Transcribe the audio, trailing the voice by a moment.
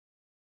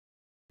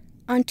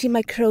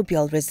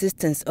Antimicrobial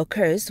resistance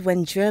occurs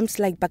when germs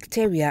like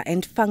bacteria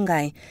and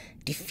fungi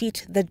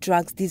defeat the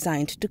drugs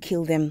designed to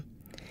kill them.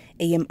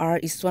 AMR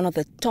is one of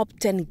the top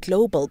 10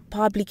 global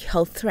public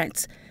health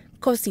threats,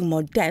 causing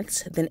more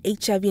deaths than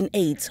HIV and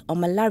AIDS or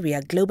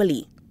malaria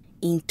globally.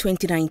 In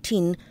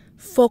 2019,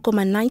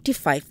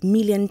 4.95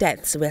 million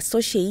deaths were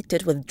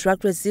associated with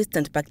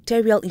drug-resistant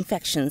bacterial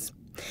infections,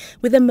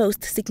 with the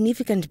most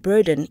significant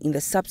burden in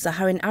the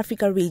sub-Saharan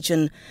Africa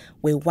region,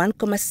 where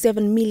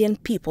 1.7 million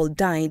people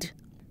died.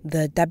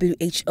 The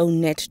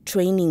WHO-NET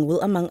training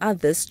will, among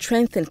others,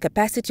 strengthen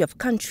capacity of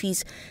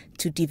countries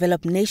to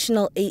develop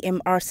national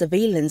AMR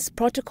surveillance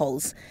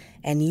protocols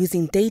and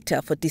using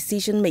data for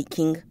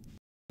decision-making.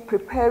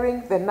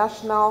 Preparing the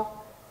national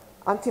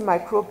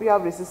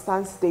antimicrobial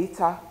resistance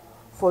data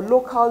for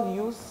local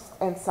use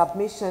and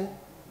submission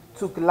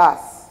to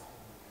GLAS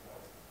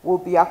will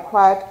be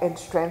acquired and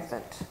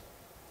strengthened.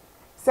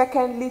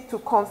 Secondly, to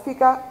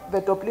configure the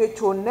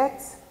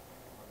WHO-NET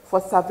for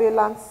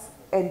surveillance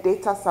and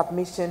data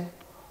submission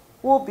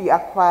will be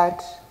acquired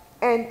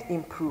and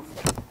improved.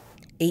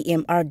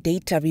 AMR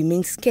data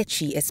remains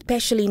sketchy,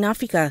 especially in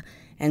Africa,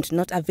 and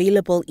not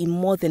available in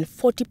more than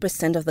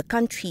 40% of the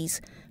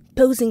countries,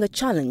 posing a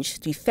challenge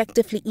to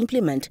effectively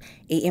implement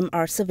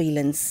AMR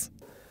surveillance.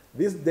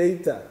 This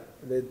data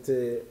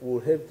that will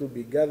have to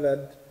be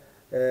gathered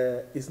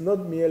is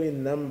not merely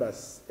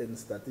numbers and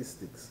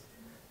statistics.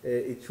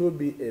 It should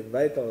be a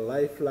vital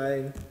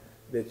lifeline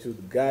that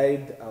should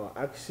guide our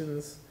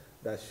actions,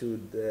 that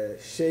should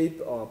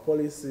shape our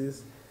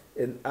policies,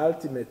 and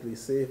ultimately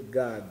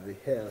safeguard the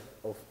health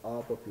of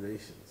our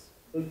populations.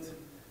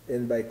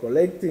 And by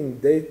collecting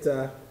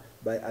data,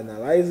 by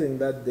analyzing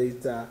that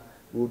data,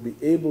 we'll be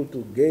able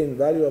to gain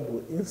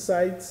valuable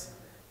insights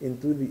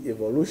into the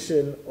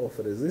evolution of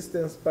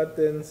resistance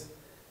patterns,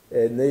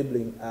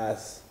 enabling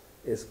us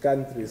as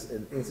countries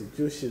and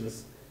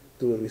institutions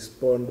to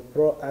respond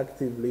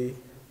proactively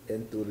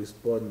and to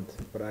respond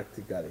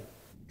practically.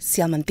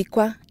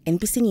 Siamantikwa,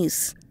 NBC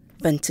News,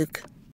 Windhoek.